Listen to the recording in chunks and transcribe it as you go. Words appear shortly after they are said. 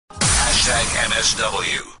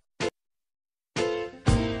#MSW.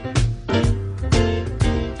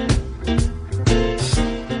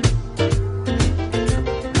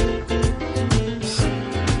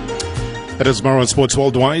 It is Marawa Sports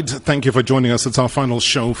Worldwide. Thank you for joining us. It's our final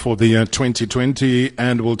show for the 2020,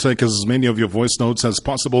 and we'll take as many of your voice notes as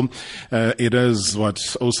possible. It is,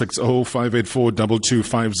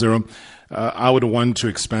 060-584-2250. I would want to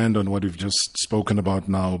expand on what we've just spoken about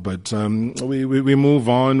now, but we move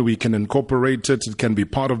on. We can incorporate it. It can be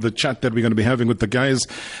part of the chat that we're going to be having with the guys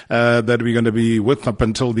that we're going to be with up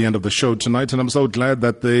until the end of the show tonight. And I'm so glad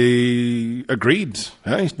that they agreed.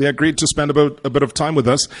 They agreed to spend a bit of time with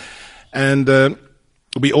us. And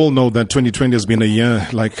we all know that 2020 has been a year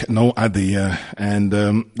like no other year. And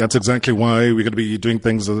that's exactly why we're going to be doing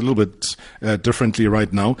things a little bit differently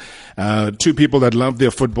right now. Two people that love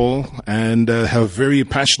their football and are very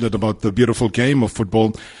passionate about the beautiful game of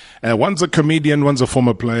football. One's a comedian, one's a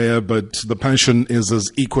former player, but the passion is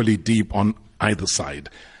as equally deep on either side.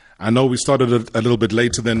 I know we started it a little bit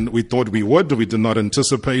later than we thought we would. We did not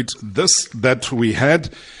anticipate this that we had.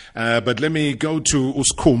 But let me go to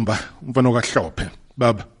Skhumba, Hlophe.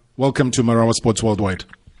 Bab, welcome to Marawa Sports Worldwide.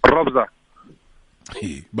 Robza.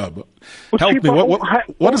 Hey, Bab. Help me.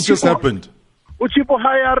 What has just happened? Uchipo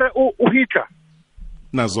hire Hitler.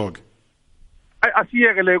 Nazog.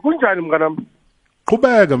 Asiyekele kunjani mnganami?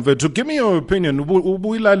 Qhubeka mfethu, give me your opinion.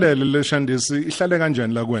 Ubuyilalele le shandisi ihlale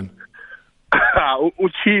kanjani la kuwena?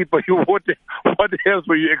 Uchipo, what else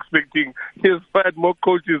were you expecting? He has fired more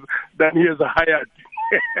coaches than he has hired.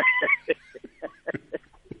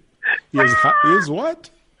 He has what?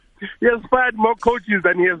 He has fired more coaches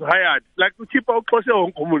than he has hired. Like Uchipa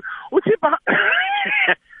Uchipa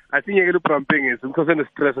I think you're going to pumping it because of the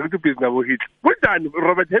stress. I'm going to be now hit. Well done,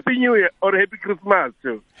 Robert. Happy New Year or Happy Christmas.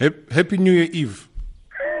 Too. Happy New Year Eve.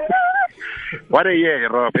 What a year,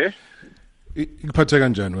 Robert.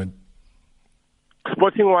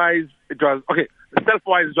 Sporting wise, it was okay. Self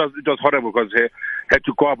wise, it was horrible because he had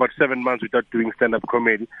to go about 7 months without doing stand up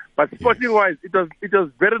comedy. But sporting wise, it was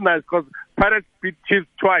very nice because Pirates beat Chiefs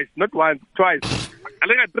twice, not once, twice. I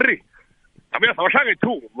think at 3. I mean, I was trying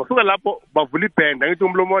 2. Masuka lapho bavula iband. Angithi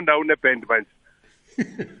umlomonda une band manje.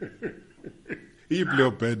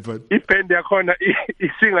 Iblo band but. Iband yakhona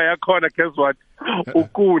isinga yakhona guess what?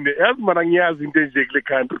 Ukune. Yazi mana ngiyazi into enje kule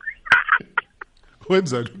country.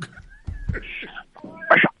 Wenza lokho.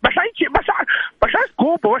 Basha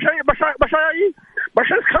Skhumba,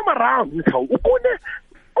 basha come around. Ukune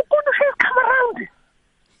come around.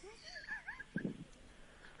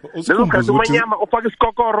 Look at umanyama ofaka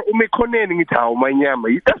isikokoro umekhoneni ngithi hawo umanyama.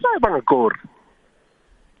 That's why bangakori.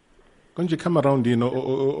 Konje come around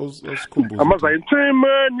Skhumba. Amaza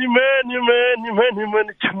mani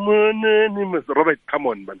Robert, come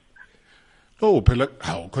on man. Oh phela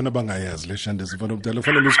hawo khona bangayazi le shande sifana ukudala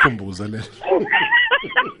fanele usikhumbuza le.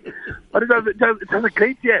 But it was a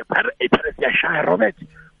great year. Paris yashaya Robert.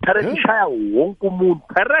 Paris yashaya wonke umuntu.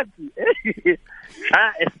 Paris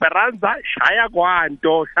shaya Esperanza, shaya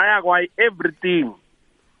kwanto, shaya kwa everything.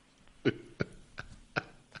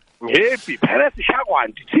 Happy Paris shaya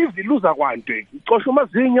kwanto. Chiefs iluza kwanto. Icosha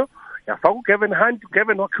umazinyo. Yafaka uKevin Hunt,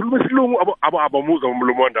 Kevin wakhuluma isilungu abamuza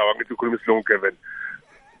umlomonda wangithi ukhuluma isilungu Kevin.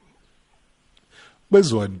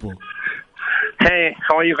 Bezwani bo. Hey,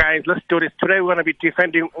 how are you guys? Let's do this. Today we're going to be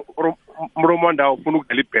defending Mromonda ufuna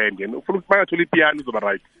ukudlala iband. Ufuna ukubangathula ipiano uzoba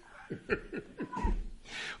right.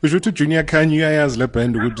 Usho ukuthi Junior Khanye uyayazi le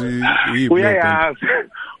band ukuthi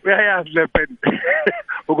uyayazi le band.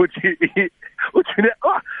 Ukuthi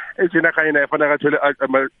Junior Khanye naye fanele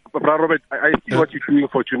akathole Robert, I see what you're doing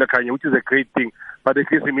for Junior Khanye, which is a great thing. But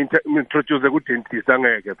at least introduce ku dentist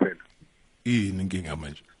angeke phela. Yini inkinga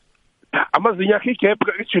manje? Amazinya khigap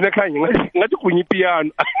Junior Khanye ngathi kunye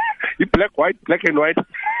ipiano. I black and white.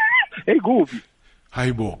 Hey Gubi.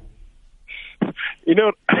 Hayibo. You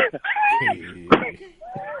know.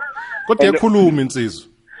 Kodwa yakhuluma insizwa.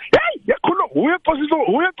 Hey, yakhuluma.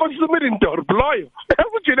 Uyaxoxisa imirindor bloyo.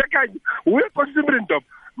 UJunior Khanye uyaxoxisa imirindor.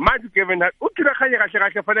 Manje Kevin uJunior Khanye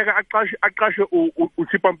kahle fanele aqashe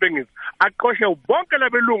uThipha Mpengisi. Aqoshe bonke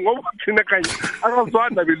labelungu ngoba uJunior Khanye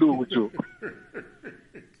akazwanda belungu too.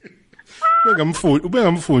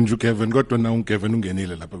 Ubengamfundi uKevin kodwa na uKevin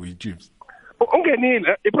ungenile lapha kwi-Chiefs.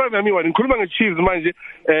 Ungenile iprogram iwani ngikhuluma nge-Chiefs manje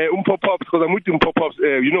Pop-Ups because I'm with Pop-Ups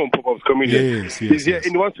you know Pop-Ups comedian. Yes. He's here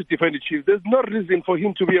and he wants to defend the Chiefs. There's no reason for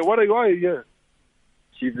him to be here. Why are you here?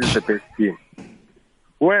 Chiefs is the best team.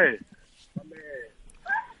 Where?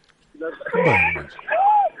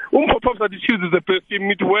 Pop-Ups at the Chiefs is the best team.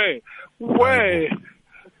 Meet where?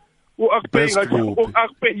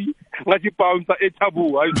 Ngathi bouncer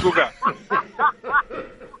eTabu ayisuka.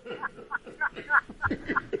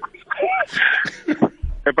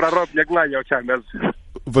 Rob ngiyakunqanya uchamels.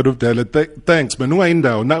 Vadubdala, thanks man.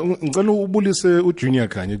 Ungayindawo. Na ngicela ubulise uJunior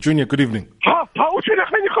Khanye. Junior, good evening. Ha uJunior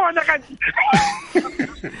Khanye khona kanti.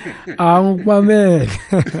 Angumamela.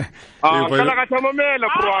 Kala kathamamela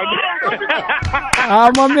bro.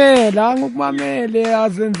 Mamela, angukumamele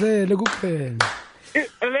azenzele kuphela.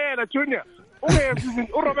 Lela Junior.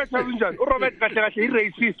 Robert Hazinjani. Robert kahle kahle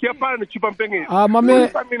i-racist yafana noChipa Mpengeni.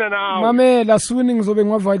 Mamela suni ngizobe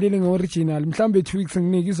ngiwavalile ngeoriginal. Mhlambe 2 weeks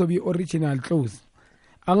nginike izobe ioriginal close.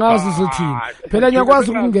 Angazi uzothini. Phela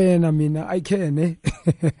ngiyakwazi ukungena mina I can Mina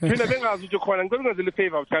bengazi ukuthi khona ngicela ngenzele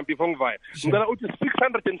ifavor champ before ngivaya. Ngicela uthi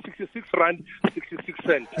 666 rand 66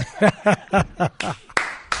 cents.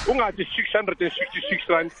 Ungathi 666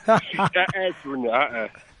 rand. Junior.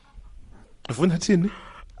 Ufuna thini?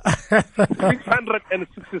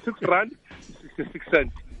 666 rand 66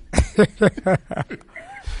 cents.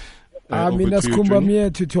 Mina Skhumba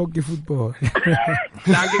to talk the football.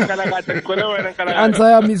 Answer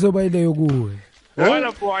Answer mi izoba ileyo kuwe.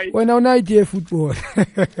 Wena una idea football.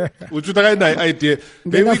 Uthi ka idea.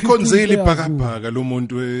 Beyikhonzeli phakaphaka lo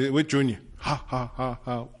muntu weJunior.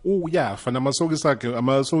 Ha. Uyafa namasokisi akhe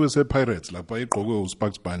amasokisi ePirates lapha egqokwe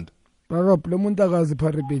uSparks band. Rob lo muntu akazi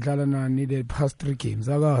iPirates idlala nani the past 3 games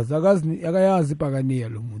akayazi ibhakaniya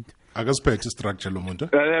lo muntu. Akasiphethe structure lo muntu.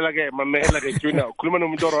 Lalela ke mamela ke Junior ukhuluma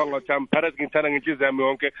nomuntu wrong wathi Paris ngithanda ngenhliziyo yami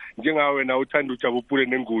yonke njengawe na uthanda ujabupule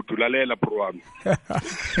nengudu lalela bro wami.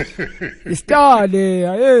 Star le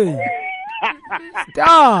hey.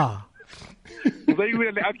 Star.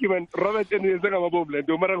 Uzayiwina le argument Robert enyenze ngamabomu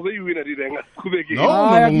lento mara uzayiwina dile ngasiqhubeki.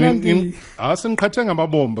 No, asengikhathe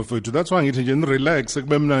ngamabomba mfethu. That's why ngithi nje relax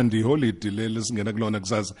kube mnandi holiday le singena kulona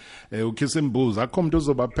kusasa. Ukhisa imbuzi akho umuntu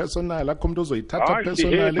ozoba personal, akho umuntu ozoyithatha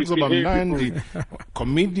personal, kuzoba mnandi.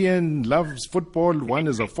 Comedian loves football, one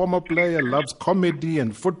is a former player, loves comedy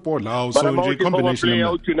and football. So nje combination.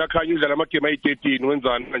 Uthina Khanye udlala amagame ayi13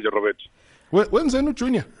 wenzani manje Robert? Wenzeni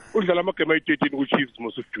uJunior? Udlala amagame ayi13 kuChiefs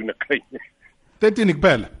mos uJunior Khanye. 13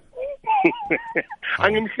 kuphela.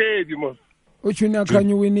 Angimhlezi mos. uJunior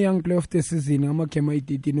Khanye win young player of the season amagame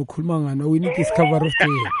ayi13 ukhuluma ngani win discover of the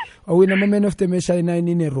year awina ama man of the match ay9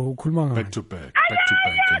 in a row ukhuluma ngani back to back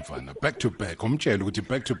mfana back to back umtshela ukuthi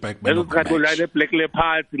back to back bezikhathi udlala eBlack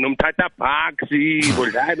Leopards nomthatha Bucks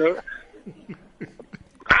bodlala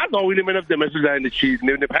azowina man of the match udlala neChiefs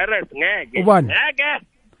nePirates ngeke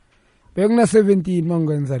bekuna 17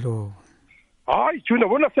 mangenza lo. Hayi Junior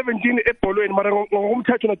bona 17 ebholweni mara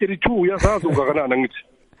ngomthatho na 32 uyazazi ungakanana ngithi.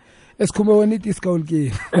 Eskhumba wena i-discount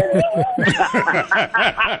ke.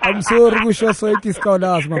 I'm sorry kusho so i-discount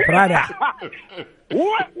as my brother.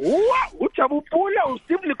 Ujabupula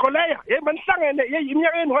uSteve Likoleya manihlangene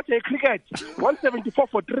iminyakeni wathi ecricket 174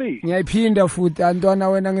 for 3. Ngiyayiphinda futhi antwana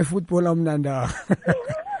wena ngefootball amnanda.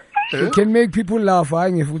 You can make people laugh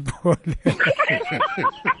hayi ngefootball.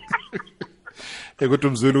 Kodwa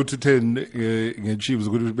umzulu uthi 10 ngeChiefs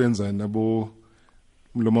ukuthi benzani nabo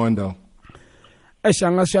mlomo wandawo.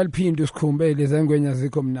 Eshanga shaliphinda usikhumbele zengwenya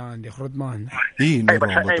zikho mnandi Grootman. Yini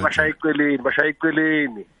bashaya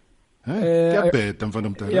iceleni. Kuyabheda mfana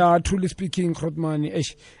mdala. Yeah, truly speaking Grootman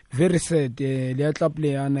very sad le club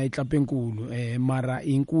leyana iclub enkulu mara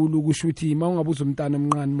inkulu kusho ukuthi mawungabuza umntana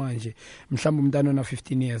omncane manje mhlawumbe umntana ona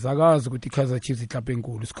 15 years akazi ukuthi iKaizer Chiefs iclub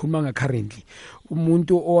enkulu sikhuluma nga currently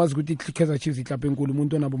umuntu owazi ukuthi iKaizer Chiefs iclub enkulu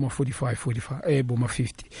umuntu onabo ma 45 boma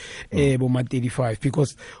 50 boma 35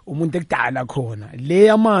 because umuntu ekudala khona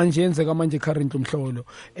le manje yenzeka manje currently umhlolo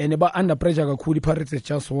and ba under pressure kakhulu iPirates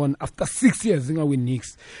just won after 6 years ingawin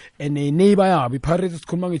nix and neighbor yabo iPirates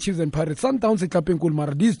sikhuluma ngeChiefs and Pirates Sundowns iclub enkulu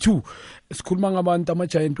mara these two sikhuluma ngabantu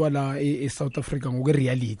ama-giant wala e-South Africa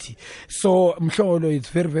ngokwe-reality so mhlolo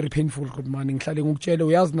it's very very painful man ngihlale ngokutshela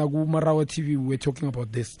uyazi naku-Marawa TV we were talking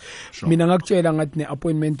about this mina ngakutshela ngathi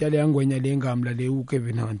ne-appointment yale yangwenya le ngamla le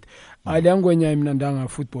uKevin Hunt ale yangwenya imnandanga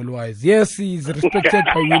football wise yes he is respected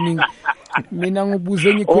by winning mina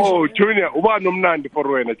ngibuze Junior uba nomnandi for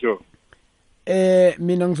wena Joe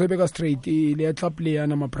mina ngizobeka straight le club player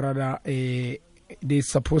nama brother they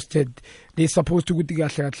supposed ukuthi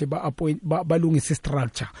kahle kahle ba appoint balungise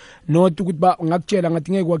structure not ukuthi ngakutshela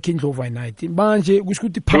ngathi ngeke kwakhe indlova night manje kusho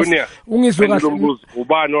ukuthi pass ungizwe kahle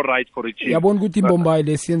uba no right for a chief yabona ukuthi imbombayi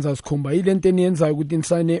lesiyenza Skhumba ilento eniyenzayo ukuthi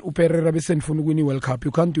insane uPerera bese nifuna ukuni World Cup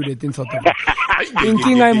you can't do that in South Africa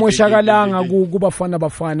inkinga imoshakalanga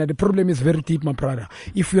bafana the problem is very deep my brother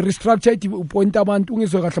if you restructure it upoint abantu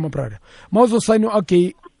ungizwe kahle my brother mawuzo sign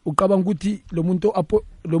okay uqabanga ukuthi lo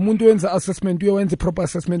muntu wenza assessment uyenza proper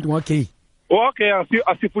assessment ngakhe okay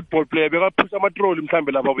asi football player bekaphusha amatroli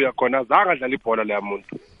mhlambe lapha buya khona azange adlala ibhola leya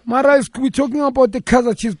muntu mara we talking about the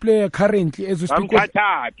Kaizer Chiefs player currently as we speak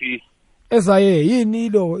ezaye yini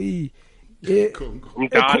lo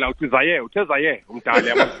umdala uthe zaye umdala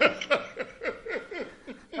yabo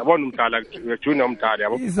yabona umdala junior umdala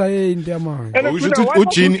yabo izaye into yamanje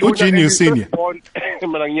ujini senior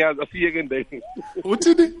mina ngiyazi asiyeke ndeni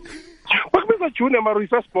uthini bakubiza junior mara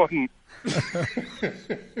isasborn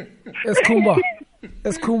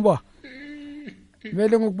Skhumba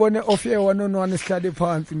Mele ngikubone off air wanonwana sihlale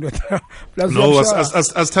phansi ndoda. No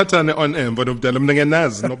asithathane on air mfana omdala mina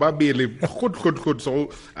ngiyanazi nobabili khud so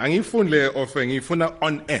angifuni le off air ngifuna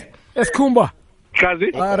on air. Skhumba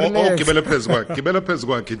Kazi gibela phezu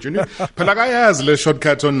kwakhe Junior phela kayazi le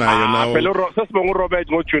shortcut onayo nawo. Phela sasibonga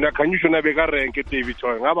uRobert ngoJunior Khanye shona beka rank eTV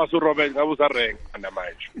Toy ngaba su Robert ngabe usa rank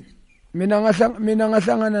namanje. Mina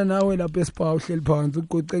ngahlangana nawe lapha eSpa uhleli phansi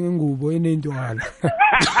ugoce ngengubo enentwana.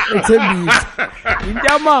 Ethembisa. Into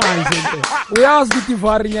yamanje nto. Uyazi ukuthi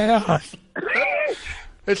ivari nyayazi.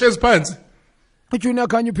 Ehlezi phansi. uJunior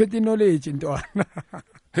Khanye uphethe knowledge ntwana.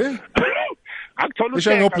 Akuthola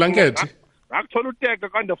ushenga blanket. Akuthola uteka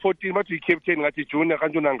kanda 14 bathi i-captain ngathi Junior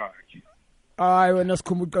kanjona ngakhe. Hayi wena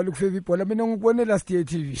Skhumba uqala ukufeva ibhola mina ngikubone last year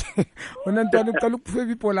TV. Wena ntwana uqala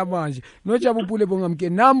ukufeva ibhola manje. Nojabupule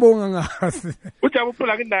bongamkeni nambo ungangazi.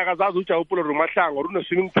 Ujabupula kindaka zazi ujabupula rumahlango rune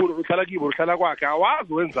swimming pool uhlala kibo uhlala kwakhe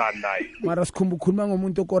awazi wenzani naye. Mara Skhumba ukhuluma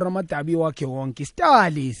ngomuntu okora amadabi wakhe wonke.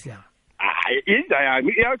 Stalisa. Hayi inja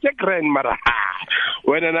yami iyawuche grand mara.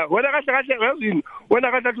 Wena kahle yazini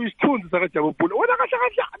wena kahle usithunzi sakajabupula. Wena kahle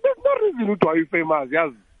there's no reason ukuthi wayi famous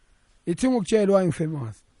yazi. Ithi ngikutshelwa wayi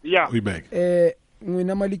famous. Yeah. We back.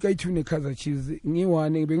 Ngina malika ithu neKaizer Chiefs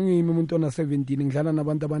ngiwane bengiyimi umuntu ona 17 ngidlala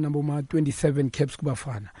nabantu abanabo ma 27 caps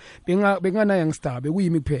kubafana. Bengana youngster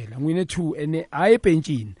bekuyimi kuphela. Ngine 2 ene hayi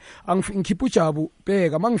benchini. Ngikhipha uJabu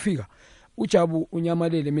bheka mangifika. uJabu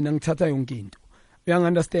unyamalele mina ngithatha yonke into. You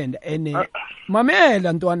understand ene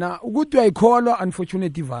mamela ntwana ukuthi uyayikholwa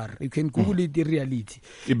unfortunately var. You can google it the reality.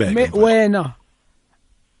 Wena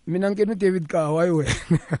mina ngene uDavid Kawa hayi wena.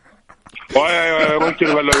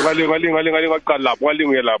 Ngicela ngalinga ngaqala lapho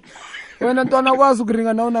ngalinguye lapho wena ntwana kwazi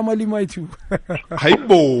ukuringa nawo namalima ayi2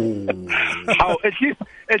 hayibo how at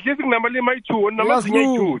least nginamalima ayi2 onamazinye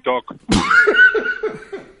ayi2 doc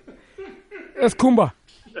Skhumba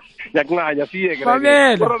yakunanya siyeke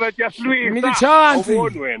Robert yaslwisa ngithi chance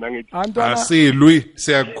uboni wena ngithi asilwi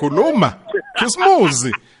siyakhuluma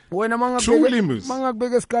kisimuzi wena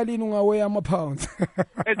mangakubeka esikalini ungaweya ama-pounds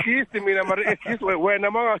at least mina mara at least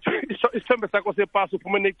wena mangathi isithembe sakho sepasi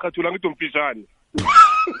uphuma neyichathula ngithi umfishane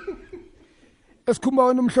Skhumba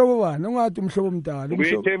wena umhlobo bani ungathi umhlobo omdala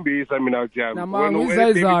ngiyithembisa mina uJabu wena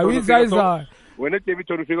uyizayizayo wena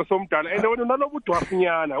David ufika somdala and wena unalobu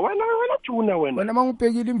dwarfinyana wena juna wena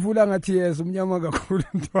mangubhekile imvula ngathi yeza umnyama kakhulu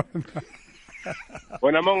ntwana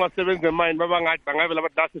wena mangasebenza eMine baba ngathi bangavela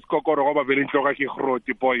badasa isikokoro ngoba vele inhloko yakhe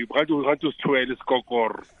ihroti boy ngathi usithwele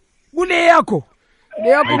isikokoro kule yakho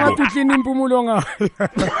ngathi uhlini impumulo ngayo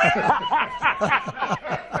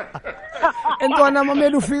entwana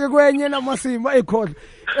mamela ufike kwenye namasimba ayikhohle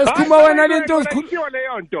Skhumba wena lento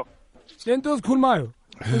osikhulumayo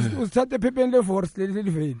usithathe ephepheni leforce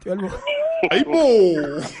leli yalbo ayibo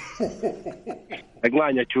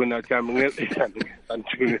Akunanya tuna tami ngesandla.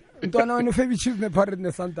 Ntwana wena ufave Chiefs nePirates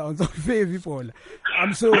neSundowns ufave ibhola.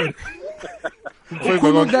 I'm sorry.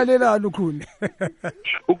 Ukudlalelana ukhuni.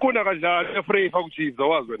 Ukuna kadlala efree fakuchiefs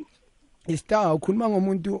awazi wena. Istar ukhuluma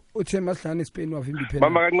ngomuntu othe mahlane eSpain wavimba iphela.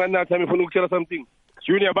 Mama kancane nathi ngifuna ukutshela something.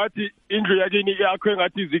 Junior bathi indlu yakini yakho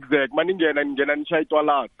engathi zigzag maningena nishaya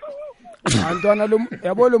itwalaka. Antwana lo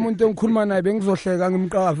yabo lo muntu engikhuluma naye bengizohleka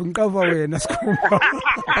ngiqava wena Skhumba.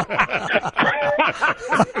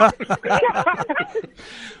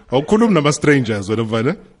 Awukhulumi nama strangers wena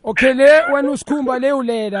mfana? Okay le wena uSkhumba le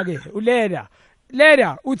uleda ke uleda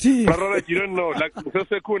uthi Bro you don't know like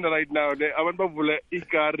sesekunda right now le abantu bavula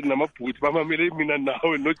ikari namabhuthi bamamele mina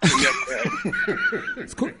nawe no Junior.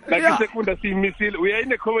 Like sekunda simisile we are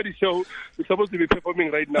in a comedy show we're supposed to be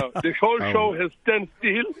performing right now. The whole show has stand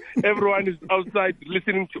still. Everyone is outside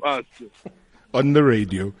listening to us on the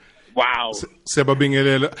radio. Wow.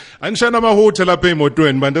 Siyababingelela. Anishana amahutha lapha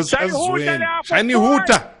emotweni bantu asizweni. Shani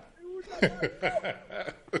huta.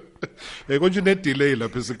 Konje ne delay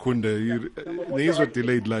lapha esekhunda nizwa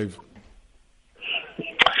delayed live.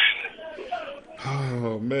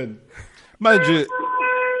 Oh man. Manje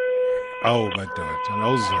badata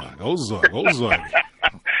awuzwa.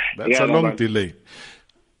 That's a long delay.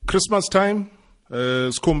 Christmas time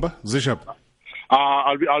Skhumba zishap.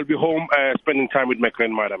 I'll be home spending time with my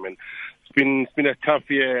grandmother, man. It's been a tough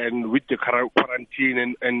year, and with the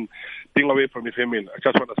quarantine and being away from my family, I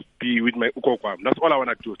just want to be with my ukokwam. That's all I want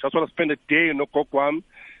to do. Just want to spend a day in ukokwam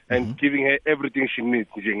and giving her everything she needs.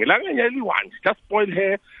 Just spoil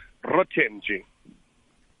her rotten.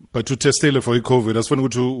 But to test for COVID, that's when we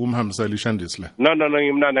to umhambisa lishandisle. No,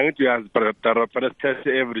 ngimnana ngithi uyazibhadara test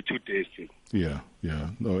every 2 days. Yeah.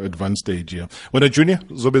 No, advanced stage, yeah. When a junior,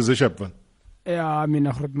 zobe zeshapvan. Yeah, I mean,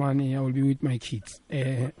 I will be with my kids.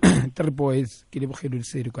 3 boys, I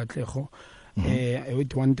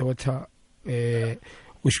with 1 daughter,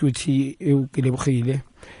 ushuthi ukilebkhile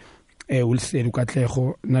ulisela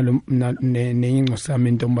ukatlego nenye sami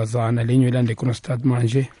intombazana lenyelande khona start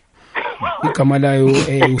manje igama layo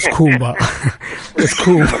uSkhumba.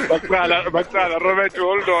 Baqala Robert,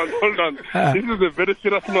 hold on. This is a very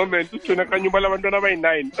serious moment. Uthina kanyumbala abantwana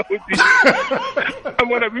abayi9. I'm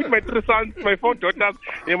going to meet my 3 sons, my 4 daughters.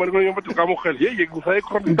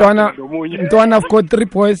 Mntwana, I've got 3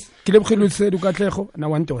 boys. Kilebkhile ulisela ukatlego na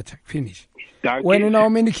 1 daughter. Finish. When una how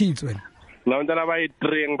many kids when? La abantwana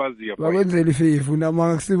abayi3 engibaziyo. Bakwenzela ifefu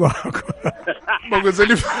namaksi bakho.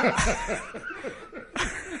 Bakwenzela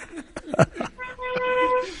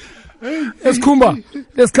Skhumba,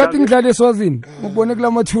 lesikhathi ngidlala eSwazini. Ubone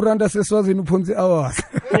kulama 2 rand aseSwazini uphonsi hours.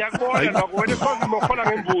 Ngiyakubona bakwena konke mokhola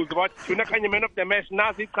ngembuzi bathi una Khanye man of the match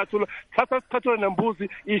nazi icathulo. Thatha sicathulo nembuzi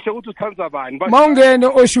isho ukuthi uthanza bani. Mawungene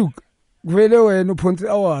oshuk. Kuvele wena uphonsi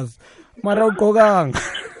hours. Mara ugqokanga.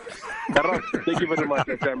 Thank you very much,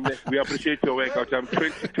 we appreciate your work out.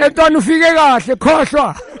 Entwana ufike kahle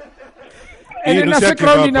khohlwa.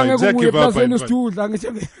 Naseground angekubuye plaseni usithudla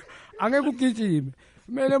ngisho angeke ugijime.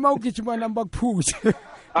 Kumele mawugijima namba kuphushe.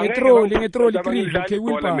 Ngetroli okay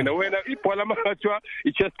wilpa. Mina wena ibhola makhathwa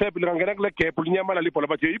i-chest tap lingangena kule gap linyamala libhola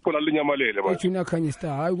bathi ibhola linyamalele manje. Junior Khanye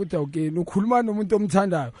star hayi ukuthi awukeni ukhuluma nomuntu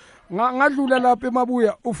omthandayo. Ngadlula lapha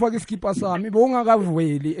emabuya ufaka iskipa sami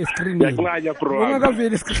bowungakaveli escreenini.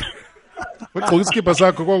 Ungakaveli escreen. Ugqoka iskipa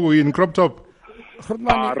sakho kwakuyini crop top.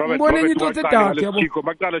 Ngibone into edatha yabo. Chico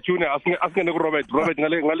maqala Junior asingene ku Robert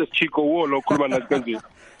ngale Chico wo lo khuluma nathi kanjani.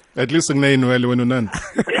 At least nginayinwele wena unani.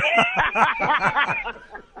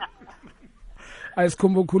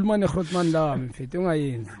 Ayisikhumba ukhuluma neGrotman lami mfethu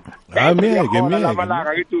ungayenzi. Ngeke.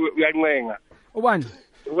 Malanga ngithi uyancenga. Ubani?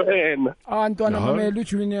 Wena. Ntwana mamela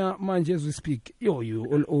uJunior manje as we speak. You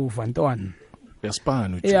all over ntwana.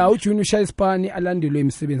 Yaspan uJunior. Yeah, uJunior ushaya iSpani alandelwe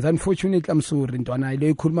imisebenzi. Unfortunately amsuri ntwana ile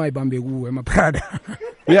ikhuluma ibambe kuwe emaphada.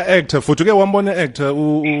 Uya actor futhi ke wambona actor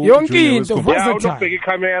yonke into versatile. Ubheka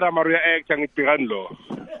iCamera mara uya actor ngibhekani lo.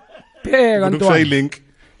 Pheka ntwana. Link.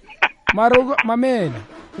 Maro mamela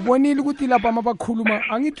ubonile ukuthi lapha mabakhuluma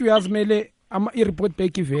angithi uyazimele i-report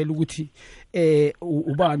back ivela ukuthi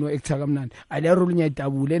ubani wa-actor kamnandi alero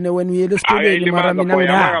linyayidabule ene wena uyele esikoleni mara mina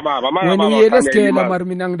wena uyele esigela mara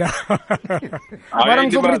mina ngida mara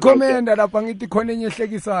ngizokurecommenda lapha ngithi khona enye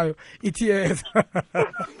ehlekisayo ithi yes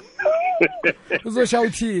uzoshaya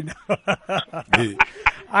uthina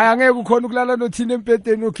hayi angeke ukhona ukulala nothina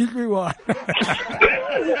empedeni okhihlwa iwana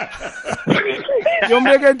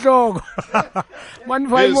yombeke enhloko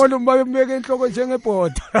manivayimolo mbeke enhloko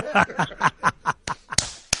njengebhoda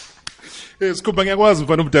Skhumba ngiyakwazi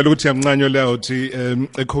mfana ubudala ukuthi yamncanyo leyo uthi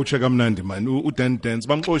ecoach kamnandi man uDan Dance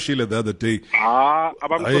bamxoshile the other day.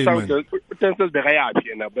 Abamxosha uDance beka yapi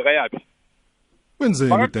yena beka yapi.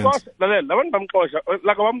 Wenzeni uDance? Lalela labantu bamxosha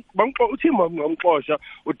bamxosha uthi bamxosha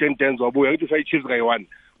uDan Dance wabuya ngithi usayichiefs kayi1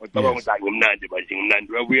 wacabanga ukuthi ngimnandi manje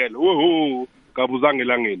ngimnandi uyabuyela oho kabuzange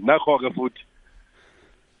elangeni nakho ke futhi.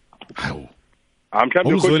 Hawu.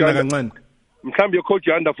 Mhlawumbe uzolina kancane. Mhlawumbe coach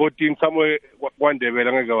under 14 somewhere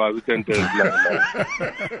kwandebela ngeke wazi uTentenz la.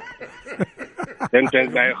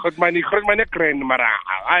 Tentenz la khotmani grand mara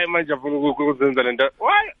hayi manje ufuna ukuzenza lento.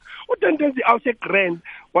 Why uTentenz awuse grand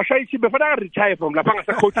washayithi befana retire from lapha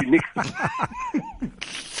ngase coach Nick.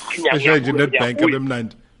 Ashaye Nedbank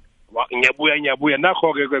abemnandi. Ngiyabuya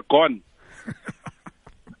nakho ke gone.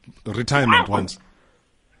 Retirement once.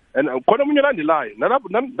 And khona umunye landelayo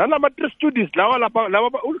nalama 3 students lawa lapha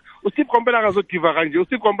uSteve Kompela ngazodiva kanje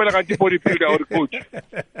uSteve Kompela kanti bodybuilder or coach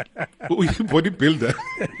bodybuilder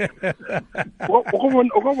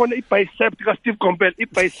ukubona ibicep ka Steve Kompela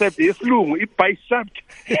ibicep yesilungu ibicep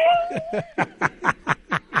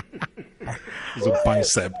is a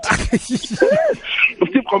bicep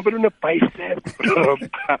uSteve Kompela une bicep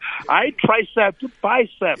I tricep to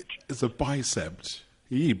bicep it's a bicep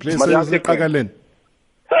place eqakaleni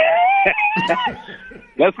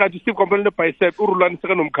Let's go to Steve Kompela ne bicep urulani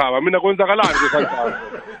seka nomkhaba mina kwenzakalani ngesanjalo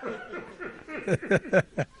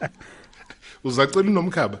Uzacela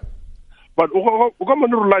nomkhaba but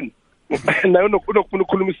ukamona urulani nayo nokufuna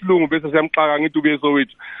ukukhuluma isilungu bese siyamxaka ngithi ubuye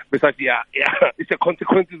sowethu bese athi yeah it's a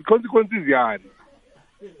consequences yani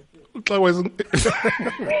uxa wese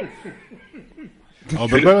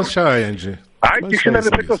awubekashaya nje hayi dictionary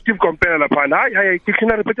iphethe Steve Kompela laphana hayi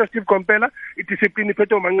dictionary iphethe Steve Kompela idiscipline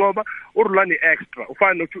iphethe uManqoba urulani extra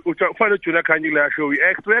ufana uJunior Khanye la show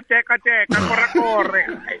extra yateka kore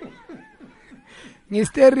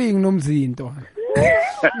ngi-steering nomzinto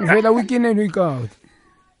ngivela weekend weekout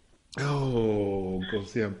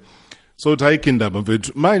Nkosi yami. So thayikho indaba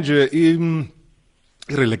mfethu manje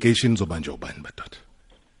i-relegation zobanje ubani madoda?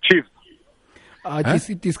 Chief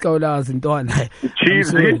diskawulazi ntwana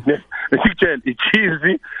cheese nesikutshela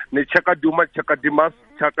icheese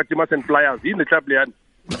nechakadimas and Flyers yini club leyani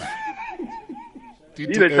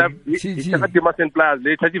Chakadimas and Flyers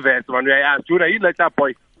le thathi vest man uyayazi juna yini la club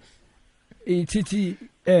boy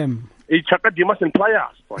TTM Chakadimas and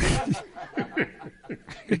Flyers boy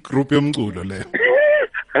igroup yomculo le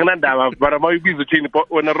anginandaba bara mayibizo thini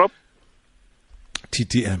wena Rob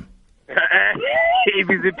TTM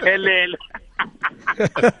ibiziphelele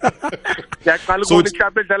yaqala ukubona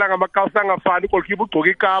iklub edlala ngamakawusa angafani goalkeeper ugcoka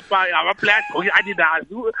ikapa ama-players ugcoka i-Adidas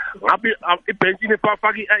ngabe ibhentshini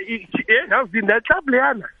faka yazi le club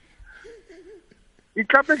leyana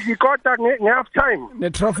iklub edlikota nge-half time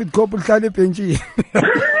ne-traffic cop uhlala ebhentshini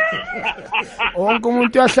wonke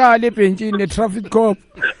umuntu uyahlala ebhentshini ne-traffic cop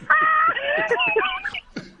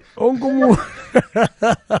wonke umuntu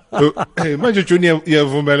manje Junior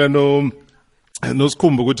iyavumela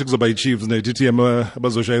Skhumba ukuthi kuzoba i-Chiefs ne-TTM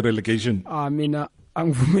abazoshaya i-relegation. Mina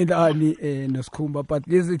angivumelani noSkhumba but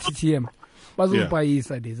lezi TTM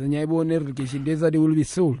bazobhayisa lezi ngiyayibona i-relegation lezi they will be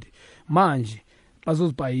sold manje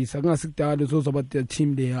bazozibhayisa kungasikudala uzoba the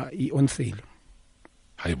team there on sale.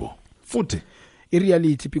 Hayibo futhi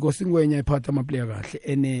i-reality because ingwenya iphatha ama-player kahle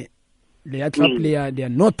and leya club player they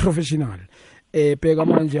are not professional. Bheka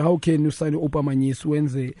manje how can you sign uPamanyisi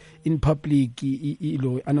wenze in public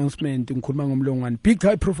lo announcement ngikhuluma ngomlongwane big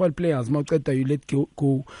high profile players mawuceda you let go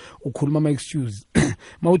ukhuluma ama excuse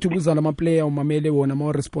mawuthi ubuzana ama player umamele wona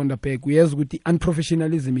mawu responder back uyeza ukuthi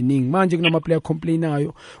unprofessionalism iningi manje kunama player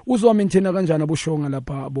complainayo uzwa maintain kanjani aboshonga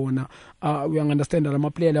lapha bona we understand la ma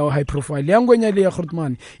player lawo high profile yangwenya le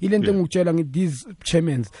yaGrootman ilento engikutshela ngi these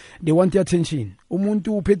chairmen they want your attention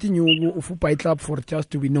umuntu uphethe inyuku ufuba club for just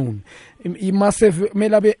to be known massive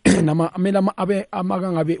melabe abe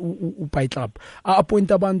amakangabe ubuy club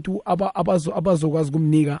appoint abantu abazokwazi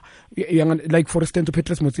kumnika like for instance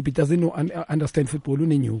uPetrus Motsipe doesn't understand football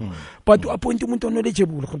unenyuku but appoint umuntu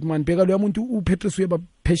knowledgeable Grootman bheka lo muntu uPetrus uyeba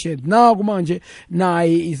patient now kumanje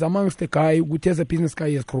naye is amongst the guy ukuthi as a business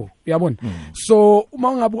guy is grow uyabona so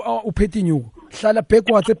uma ngabe uphethe inyuku hlala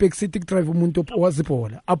backwards back city drive umuntu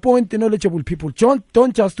owazibhola appoint knowledgeable people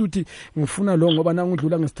don't just uthi ngifuna lo ngoba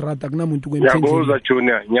nangudlula ngestrata kunamuntu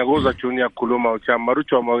kwemthenjini nyakuza junior khuluma uchama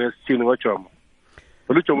maruchoma ngesithini ngochoma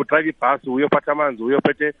uluchoma drive ibus uyophatha amanzi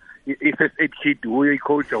uyophethe i-first aid kit uyo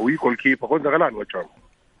i-coach uyo i-goalkeeper konzakalani ngochoma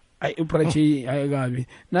ayi uprachi ayikabi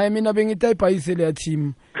naye mina bengithi ayibhayisele ya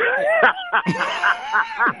team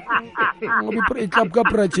ngoba i-club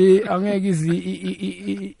kaprachi angeke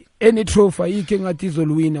izi any trophy ayikho engathi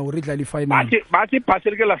izolwina uridlala i-final bathi ibhasi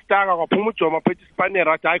like la staka kwaphuma ujoma phethe ispanner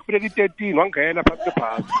athi hayi kufuneka i-13 wangena phakathi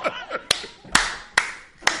kwebhasi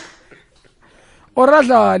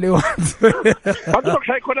oradlale once bathi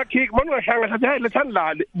sokushaya khona kick manje ungahlanga sathi hayi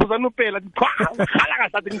lethandlale buzana uphela cha khala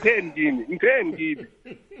ngasathi ngitheni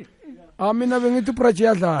mina bengithi uprachi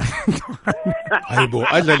yadlala hayibo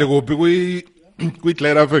adlale kuphi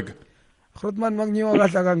kwi-Clear Africa Grootman manginyiwa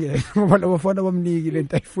kahle kangeke ngoba labo bafana bamniki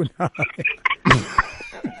lento ayifunayo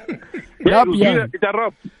lapha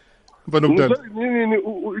itarop mfana umntana nini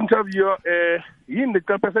interview yini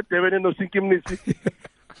lecapha sedebene noSinkimnisi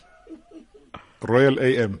Royal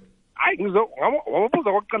AM hayi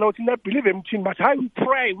wabuza kokuqala ukuthi na believe emthini but hayi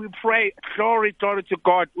we pray glory to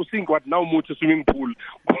God usingi wathi now muthi swimming pool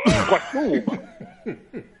kwasuka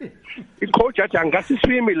i-coach athi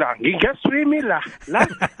angasiswimi la ngingaswimi la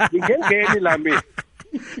ngingengeni la mina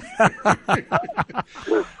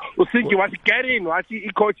usingi wathi get in wathi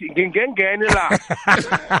i-coach ngingengeni la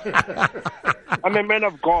I'm a man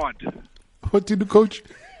of God. What did the coach?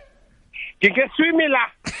 Ngingeswimi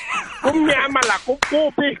la kumnyama la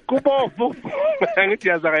kuphi kubovu ngithi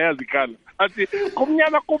yazi khala athi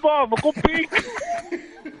kumnyama kubovu kuphi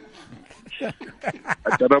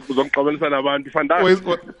Athara uzongiqabelisa nabantu fanda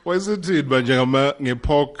wayesithini manje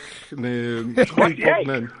ngepork ne-pork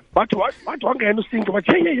nani bathi wangena usingi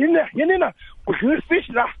bathi yenina kudliwa fish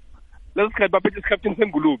la lesikhathi baphethe isikhaphini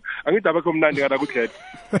sengulube angithi abekho mnandi kana kudlete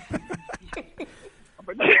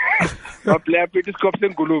baplayer phethe isikhaphini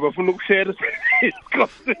sengulube afuna ukushare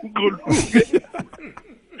isikhaphini sengulube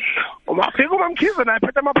umafika umamkhize naye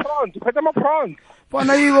phethe ama prawns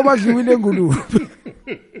bona yiko badliwile ngulube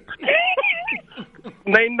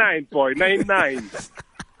 99 boy, 99.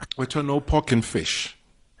 Which are no pork and fish.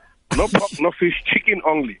 No pork, no fish, chicken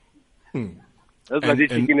only. That's like the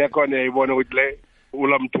chicken yakhona yibona ukuthi le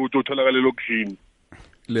ulamthuthu utholakala lokishini.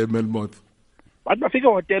 Le melmoth. Bathi bafika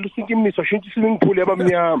hotel usinke imniso shintsha swimming pool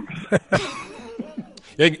yabamnyama.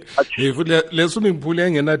 Hey, le swimming pool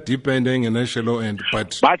engena deep end engena shallow end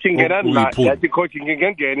but bathi ngena la yathi coach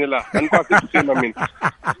ngingene la angikwasi kusina mina.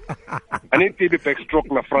 I need to be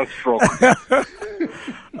backstroke na front stroke.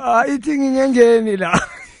 Ithi ngingengeni la.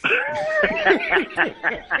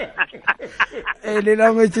 Le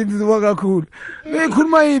language indizwa kakhulu.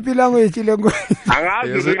 Bekhuluma yipi language lengo?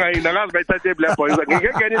 Angazi bayithathe black boys.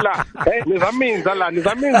 Ngingengeni la.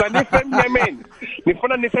 Nizaminza nifemnyameni.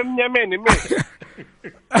 Nifuna nifemnyameni mina.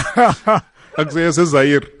 Akusiye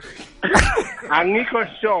seZaire. Angikho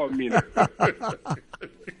sure mina.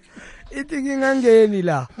 Ithi ngingangeni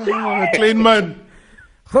la. Clean man.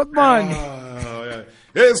 Hot man.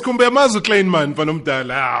 Hey, Skhumba yamazi clean man mfana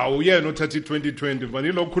omdala. Uyena othatha 2020 mfana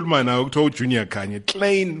ilokhuluma nawe kuthiwa uJunior Khanye.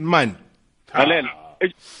 Clean man. Alela.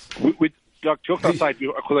 With jokes aside,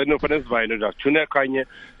 because I know for this vine, Junior Khanye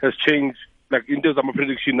has changed like in terms of my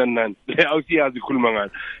prediction and none. Awusiyazi ikhuluma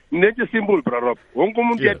ngani. Nje simple bro Rob. Wonke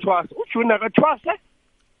umuntu uyathwasa. uJunior akathwasa.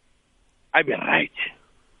 I be right.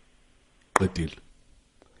 Qedile.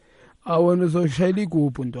 Awona uzoshayela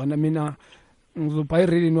igubhu ntwana mina ngizobhayi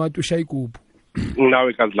reading wathi ushaya igubhu.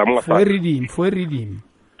 Nawe kazilama ungasazi. For reading.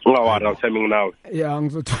 Ungawara awutheming nawe. Yeah,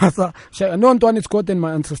 ngizothwasa. No ntwana it's God and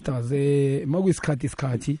my ancestors.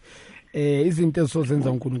 Makuyisikhathi. Izinto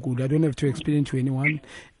ezizozenza uNkulunkulu. I don't have to explain to anyone.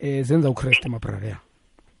 Zenza uChrist mabrother.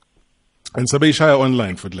 And sebeyishaya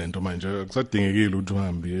online futhi lento manje akusadingekile ukuthi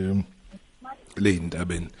uhambe le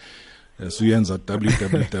ndabeni. Suyenza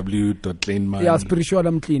www.cleanman. Yeah, spiritual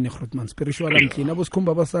am clean Grootman. Spiritual am clean. Abo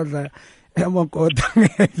Skhumba basadla amagoda.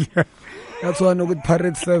 That's why no good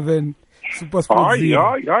Parade 7 Super Sport.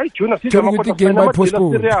 Hayi Juna sithi game by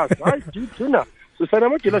postpone. Hayi Juna. Susana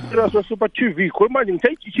amajela serious Super TV. Khuluma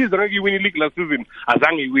ngithe cheese ngeke iwin league last season.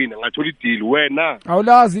 Azange iwine ngathola ideal wena.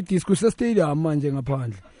 Awulazi idisco se stadium manje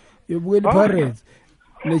ngaphandle. Yobukela iPirates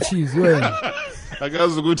neChiefs wena.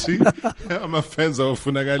 Akazi ukuthi ama-fans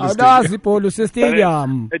awufunakala awulazi ibholo se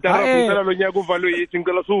stadium. Ngicela lo nyaka uvalwe yithi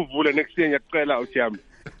ngicela suvule next year ngiyacela uThami.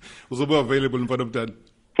 Uzobe available mfana omdala.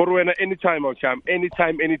 For wena anytime uThami,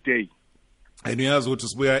 anytime any day. And uyazi ukuthi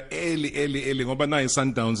sibuya early ngoba nayi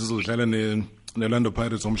Sundowns izodlala neLorlando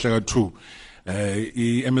Pirates ngomhla ka2.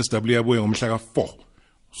 iMSW yabuya ngomhla ka4.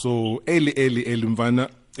 So early mfana.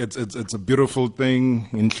 It's a beautiful thing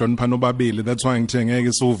inhlonipha nobabili. That's why ngithe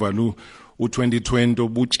ngeke sovalu u2020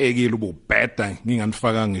 obutshekile ububheda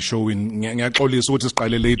nginganifaka ngishowini. Ngiyaxolisa ukuthi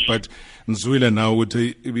siqale late but nizwile nawe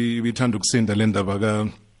ukuthi ibithanda ukusinda le ndaba ka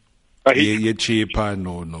yechipa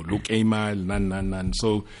no look email nan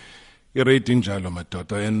so irate njalo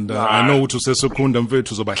madoda and I know ukuthi usesikhunda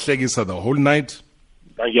mfethu uzobahlekisa the whole night.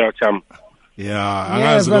 Thank you Cham. Yeah,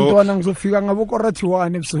 angazi bantwana ngizofika ngabo korathi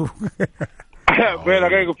 1 ebusuku. Phela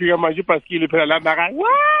ngeke ufika manje ibhaskili phela la maka.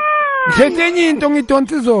 Ngenye into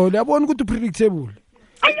ngidonsa izolo yabona ukuthi upredictable.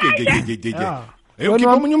 Hey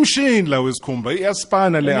ukhipha umunye umshini la weSkhumba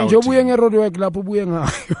iyasipana le out. Nje ubuye ngeroad work lapho ubuye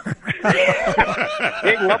ngayo.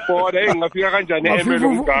 Ngingabhoda ngingafika kanjani emelo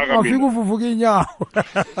umgaka mina. Afika uvuvuka inyawo.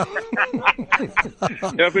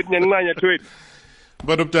 Yafithi nyanqanya twethu.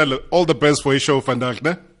 But Abdallah, all the best for your show vandag,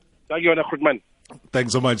 né? Thank you Grootman.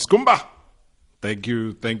 Thanks so much Skhumba. Thank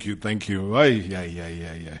you.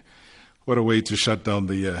 Ay. What a way to shut down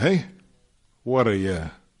the year, hey? What a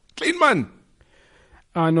year. Clean man.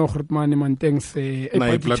 No Grootman man thanks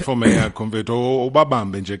na platform yakho mfethu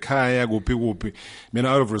ubabambe nje ekhaya kuphi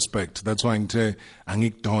mina out of respect that's why ngithe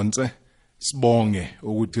angikudonse sibonge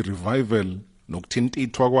ukuthi revival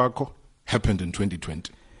nokuthintithwa kwakho happened in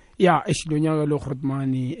 2020. Yeah, esilonyaka lo Grootman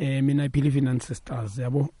mina I believe in ancestors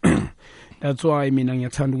yabo. That's why mina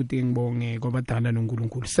ngiyathanda ukuthi ngibonge kwabadala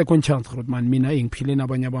noNkulunkulu. Second chance Grootman mina engiphile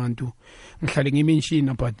nabanye abantu. Ngihlale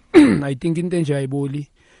ngimenshina but I think into enje ayiboli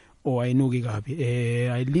or ayinuki kabi.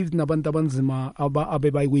 I lived nabantu abanzima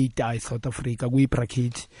abe bayikuyidai South Africa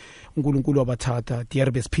kuyibracket. uNkulunkulu wabathatha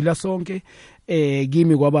diyarbe siphila sonke.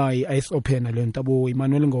 Kimi kwaba ice opener lento abo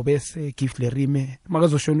Emmanuel Ngobese Gift Lerime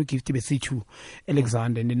makazoshona uGift besithu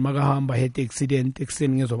Alexander and makahamba head accident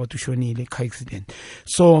ekseni ngezwa bathi ushonile car accident.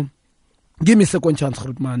 So give me second chance,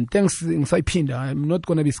 Grootman. Thanks, Pinda. I'm not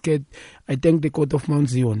going to be scared. I thank the court of Mount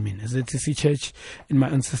Zion, man. ZTC Church in my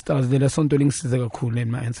ancestors. The lesson to links is cool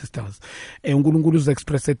in my ancestors. Ngulunkulu's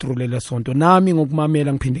expressed through the lesson to Nami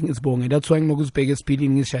ngokmamela ngiphinda ngizibonge. That's why ngokuzibheka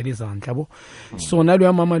esipilini ngishaya izandla, yabo. So nalo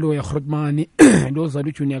ya mama lo ya Grootman, lo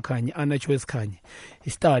zalu Junior Khanye, Ana Choice Khanye.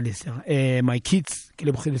 Istalis, my kids,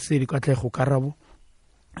 kilebukhiliseli katlego Karabo.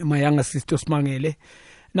 My younger sister Smangele.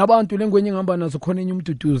 Nabantu lengwenye ngihamba nazo khona enye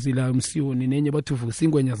umduduzi la umsiyoni nenye bathu vusa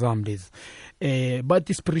ingwenya zami lezi but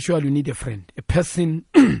spiritual you need a friend, a person.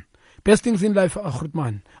 Best things in life,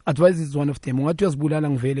 Grootman, advice is one of them. Ungathi uyazibulala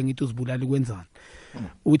ngivele ngithi uzibulala kwenzani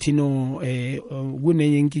uthi no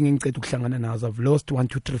kunenye inkinga engicela ukuhlangana nazo. I've lost 1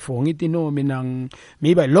 2 3 4 ngithi no mina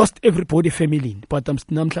maybe I lost everybody family but I'm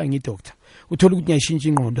namhla ngidoctor uthola ukuthi ngiyashintsha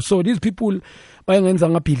ingqondo. So these people bayengenza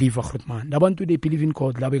ngabeliever, Grootman. Labantu they believe in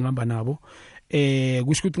God laba engihamba nabo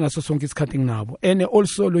kusho ukuthi ngaso sonke isikhathi nginabo. And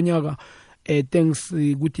also lo nyaka thanks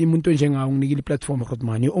ukuthi umuntu njengawo nginikile i-platform,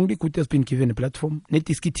 Grootman. You only good has been given a platform.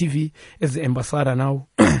 Netiski TV as the ambassador now.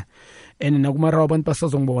 And nakumarawa abantu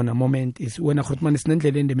basazongibona moment is when Grootman is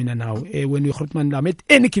nendlela ende mina nawe when we Grootman lam at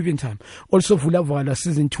any given time. Also Vula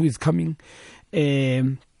season 2 is coming.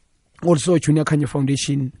 Also Junior Khanye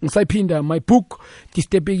Foundation. Ngisayiphinda my book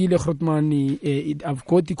Distepekile, Grootman. I've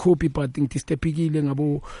got the copy but Distepekile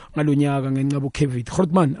ngabo ngalonyaka ngencabo COVID.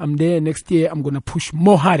 Grootman, I'm there next year. I'm going to push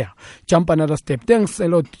more harder. Jump another step. Thanks a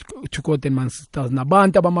lot to God and my sisters.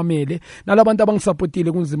 Nabantu abamamele, nalabantu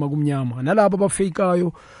abangisupportile kunzima kumnyama. Nalabo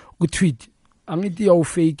abafakayo ku tweet. Angithi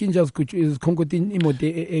awufake just is konkotin imoto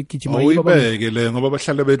egijima uyibekele ngoba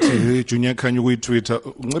bahlala bethi Junior Khanye ku Twitter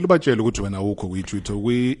ngicela batshele ukuthi wena ukho ku Twitter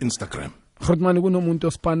ku Instagram. Grootman kunomuntu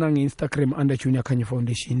osipana nge-Instagram under Junior Khanye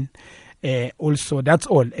Foundation. Also that's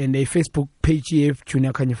all, and a Facebook page of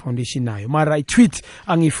Junior Khanye Foundation nayo. Mara I tweet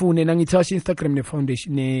angifune nangithashi Instagram ne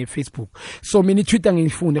foundation ne Facebook. So many tweet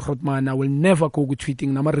angifune, Grootman. I will never go to tweeting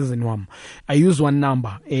nama reason wami. I use one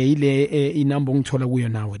number ile inumber ngithola kuyo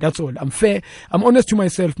nawe. That's all. I'm fair. I'm honest to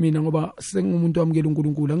myself mina ngoba sengumuntu amukela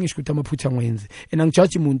uNkulunkulu angisho ukuthi amaphutha ngwenze. And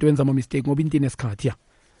angijudge umuntu wenza ama mistake ngoba into inesikhathi ya.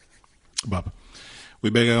 Baba.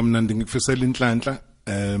 Wibeka kamnandi ngikufisela inhlanhla.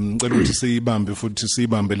 Ngicela ukuthi siyibambe futhi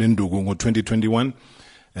siyibambe lenduku ngo 2021.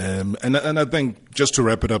 And I think just to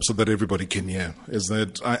wrap it up so that everybody can hear is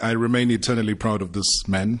that I remain eternally proud of this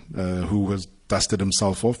man who has dusted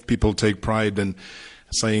himself off. People take pride in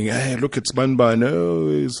saying, hey, look, it's Banba. No,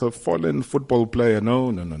 he's a fallen football player. No.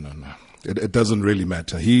 It doesn't really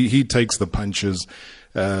matter. He takes the punches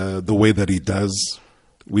the way that he does.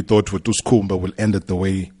 We thought with Skhumba will end it the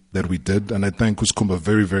way that we did, and I thank Skhumba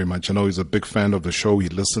very, very much. I know he's a big fan of the show. He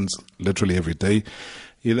listens literally every day,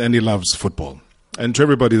 and he loves football. And to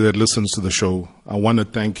everybody that listens to the show, I want to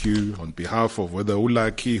thank you on behalf of whether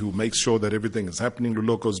Ulaki, who makes sure that everything is happening.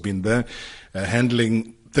 Luloko's been there,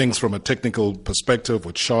 handling things from a technical perspective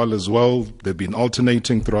with Charles as well. They've been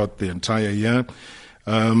alternating throughout the entire year.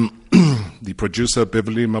 The producer,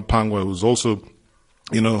 Beverly Mapangwa, who's also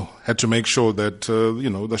had to make sure that,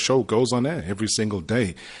 the show goes on air every single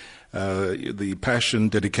day. The passion,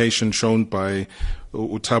 dedication shown by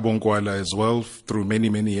Utabo Nkwala as well through many,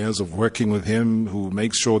 many years of working with him, who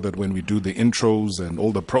makes sure that when we do the intros and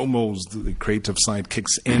all the promos, the creative side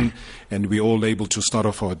kicks in and we're all able to start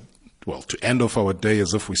off to end off our day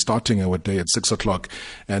as if we're starting our day at 6 o'clock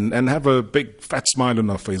and have a big fat smile on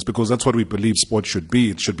our face, because that's what we believe sports should be.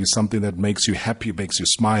 It should be something that makes you happy, makes you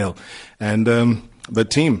smile. And the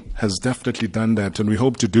team has definitely done that, and we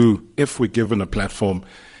hope to do, if we're given a platform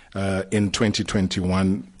in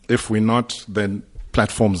 2021. If we're not, then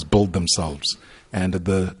platforms build themselves, and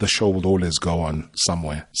the show will always go on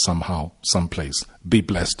somewhere, somehow, someplace. Be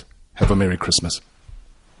blessed. Have a Merry Christmas.